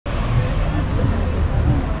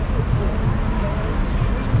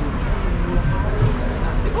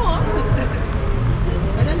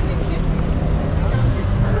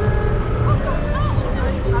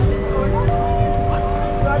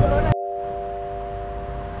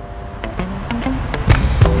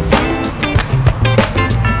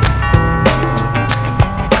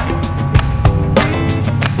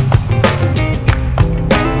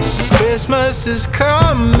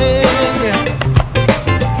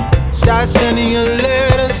Start sending your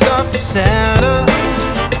letters off to Santa.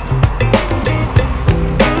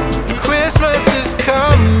 Christmas is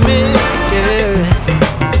coming, yeah.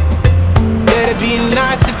 Better be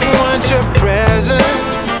nice if you want your present.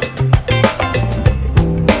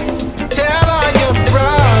 Tell all your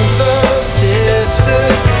brothers,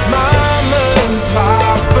 sisters, mama and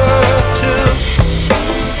papa too.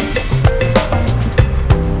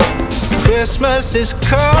 Christmas is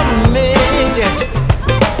coming, yeah.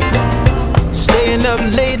 Staying up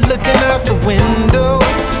late looking out the window,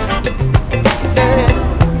 yeah.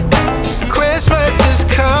 Christmas is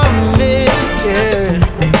coming, yeah.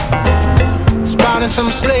 Spotting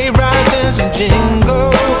some sleigh rides and some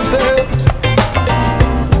jingle bells.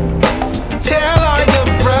 Tell all your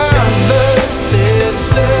brothers,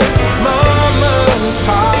 sisters, mama and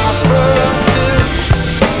papa too.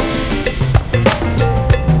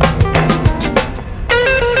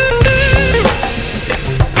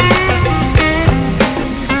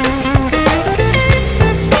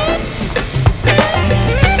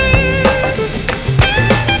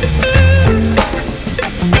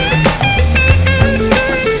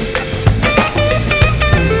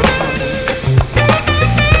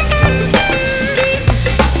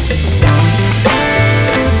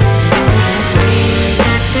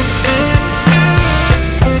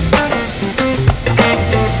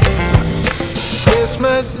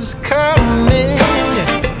 Christmas is coming,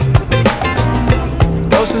 yeah.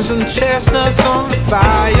 Roasting some chestnuts on the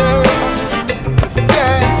fire,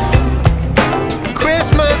 yeah.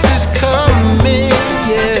 Christmas is coming,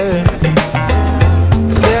 yeah.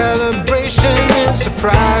 Celebration and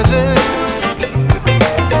surprises.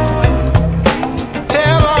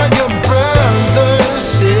 Tell all your brothers,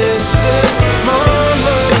 sisters,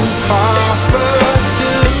 mama and papa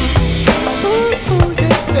too. Ooh,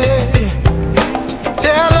 yeah.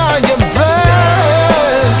 Tell all your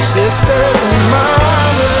brothers, sisters, and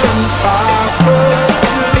mama and papa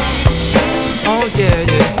too. Oh yeah,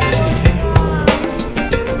 yeah,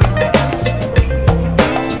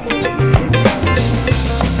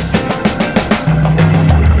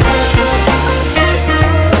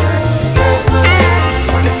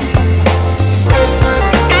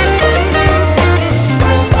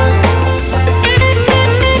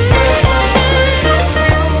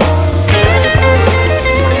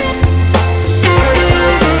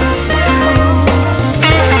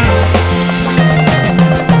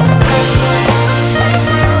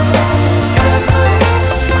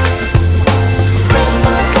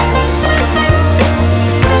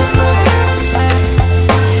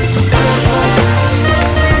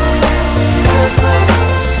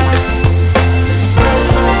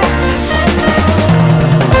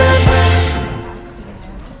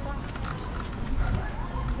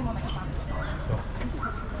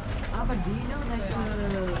 But do you know that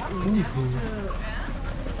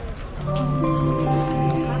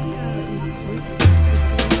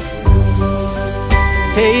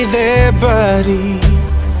Hey there, buddy.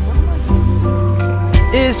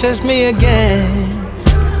 It's just me again.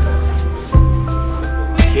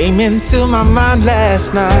 Came into my mind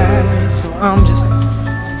last night, so I'm just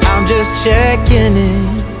checking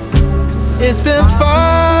in. It's been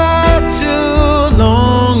far too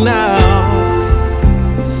long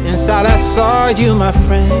now since I last saw you, my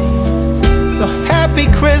friend. So happy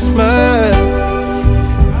Christmas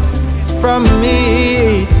from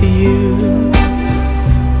me to you.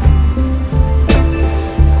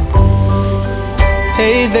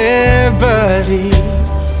 Hey there, buddy.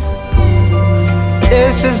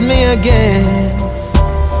 It's just me again.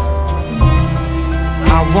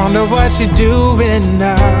 I wonder what you're doing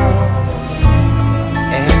now.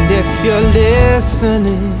 And if you're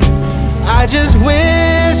listening, I just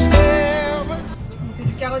wish there was... C'est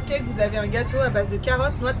du carrot cake, vous avez un gâteau à base de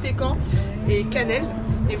carottes, noix de pécan et cannelle.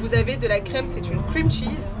 Et vous avez de la crème, c'est une cream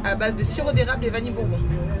cheese à base de sirop d'érable et vanille bourbon.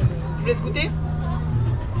 Je vous laisse goûter.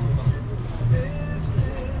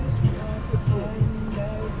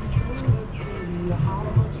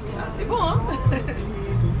 Ah, c'est bon, hein?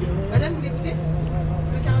 Madame, vous voulez goûter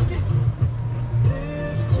le carrot cake?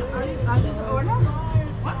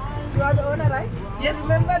 What? you are the owner, right? Yes.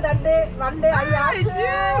 Remember that day, one day I asked It's you!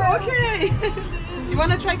 Okay! You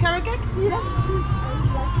wanna try carrot cake? Yes, please.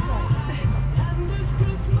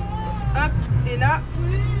 Hop, et là...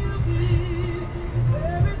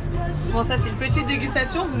 Bon, ça c'est une petite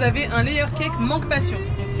dégustation. Vous avez un layer cake mangue passion.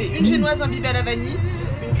 Donc c'est une génoise imbibée à la vanille,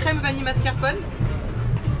 une crème vanille mascarpone,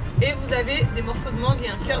 et vous avez des morceaux de mangue et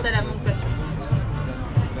un cœur à la mangue passion.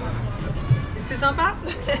 Et c'est sympa.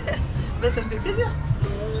 Bah, ça me fait plaisir.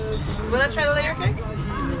 Wanna try the layer cake?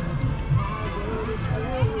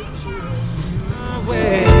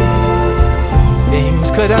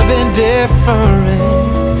 different.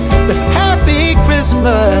 But happy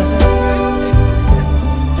Christmas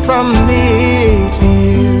from me to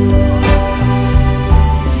you.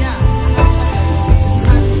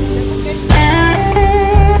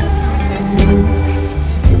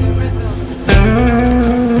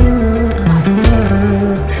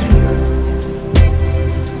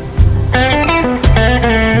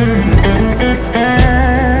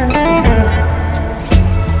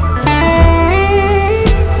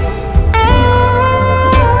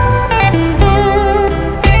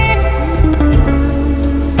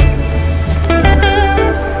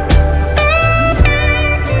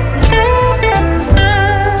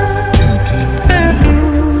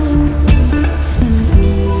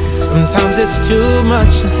 Sometimes it's too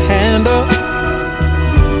much to handle.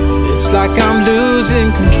 It's like I'm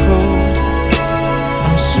losing control.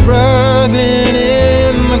 I'm struggling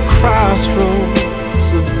in the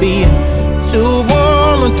crossroads of being too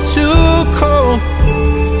warm or too cold.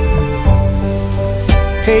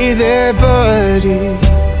 Hey there, buddy,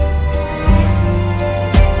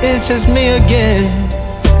 it's just me again.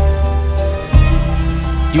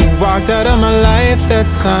 You walked out of my life that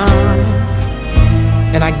time,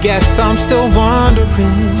 and I guess I'm still wondering,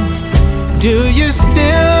 do you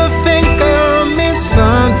still think of me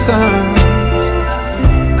sometimes?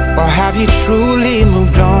 Or have you truly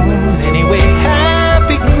moved on? Anyway,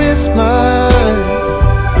 happy Christmas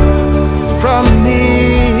from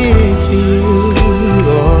me to you.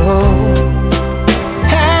 Oh,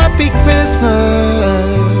 happy Christmas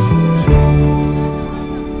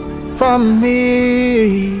from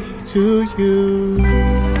me to you.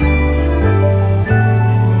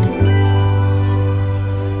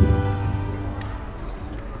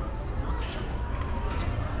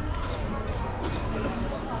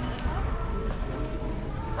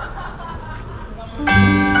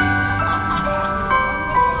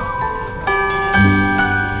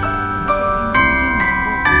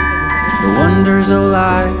 The wonders of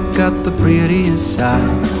life got the prettiest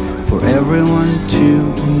side for everyone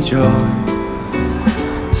to enjoy.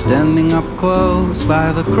 Standing up close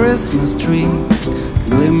by the Christmas tree,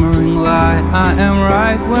 glimmering light, I am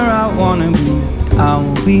right where I wanna be. I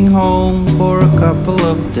will be home for a couple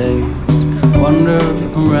of days, wander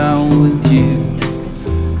around with you.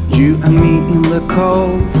 You and me in the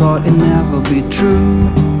cold, thought it'd never be true.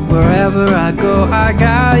 Wherever I go, I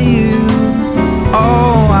got you.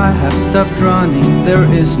 Oh, I have stopped running, there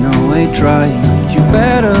is no way trying. You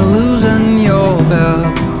better loosen your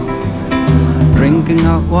belts. Drinking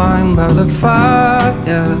hot wine by the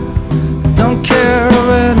fire, don't care of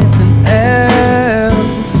anything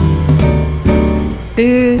else.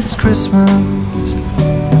 It's Christmas,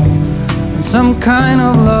 and some kind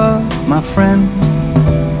of love, my friend.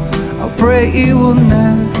 I'll pray it will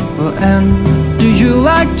never end. Do you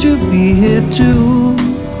like to be here too?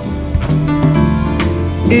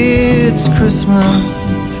 It's Christmas,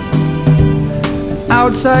 and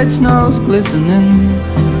outside snow's glistening.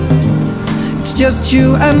 It's just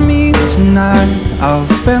you and me tonight. I'll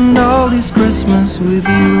spend all this Christmas with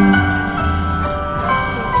you.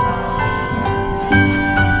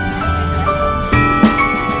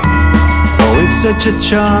 Oh, it's such a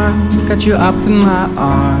charm, got you up in my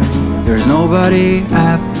arms. There's nobody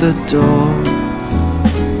at the door.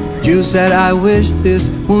 You said I wish this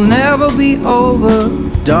will never be over.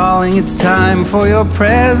 Darling, it's time for your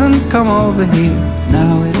present, come over here.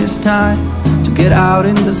 Now it is time to get out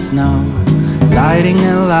in the snow, lighting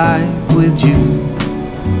a light with you.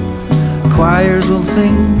 Choirs will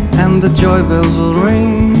sing and the joy bells will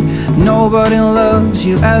ring. Nobody loves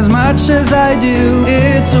you as much as I do.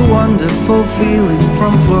 It's a wonderful feeling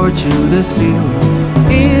from floor to the ceiling.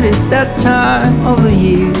 It is that time of the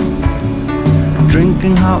year,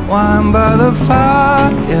 drinking hot wine by the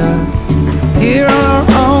fire. Here on our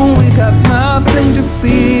own, we got nothing to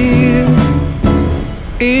fear.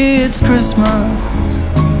 It's Christmas,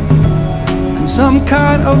 and some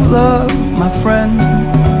kind of love, my friend.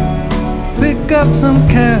 Pick up some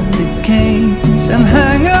candy canes and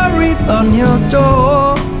hang a wreath on your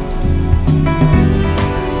door.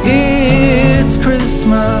 It's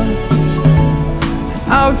Christmas, and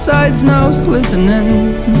outside snow's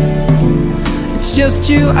glistening. It's just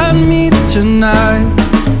you and me tonight.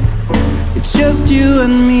 It's just you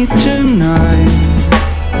and me tonight.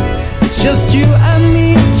 It's just you and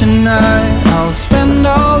me tonight. I'll spend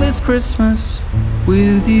all this Christmas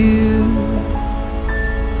with you.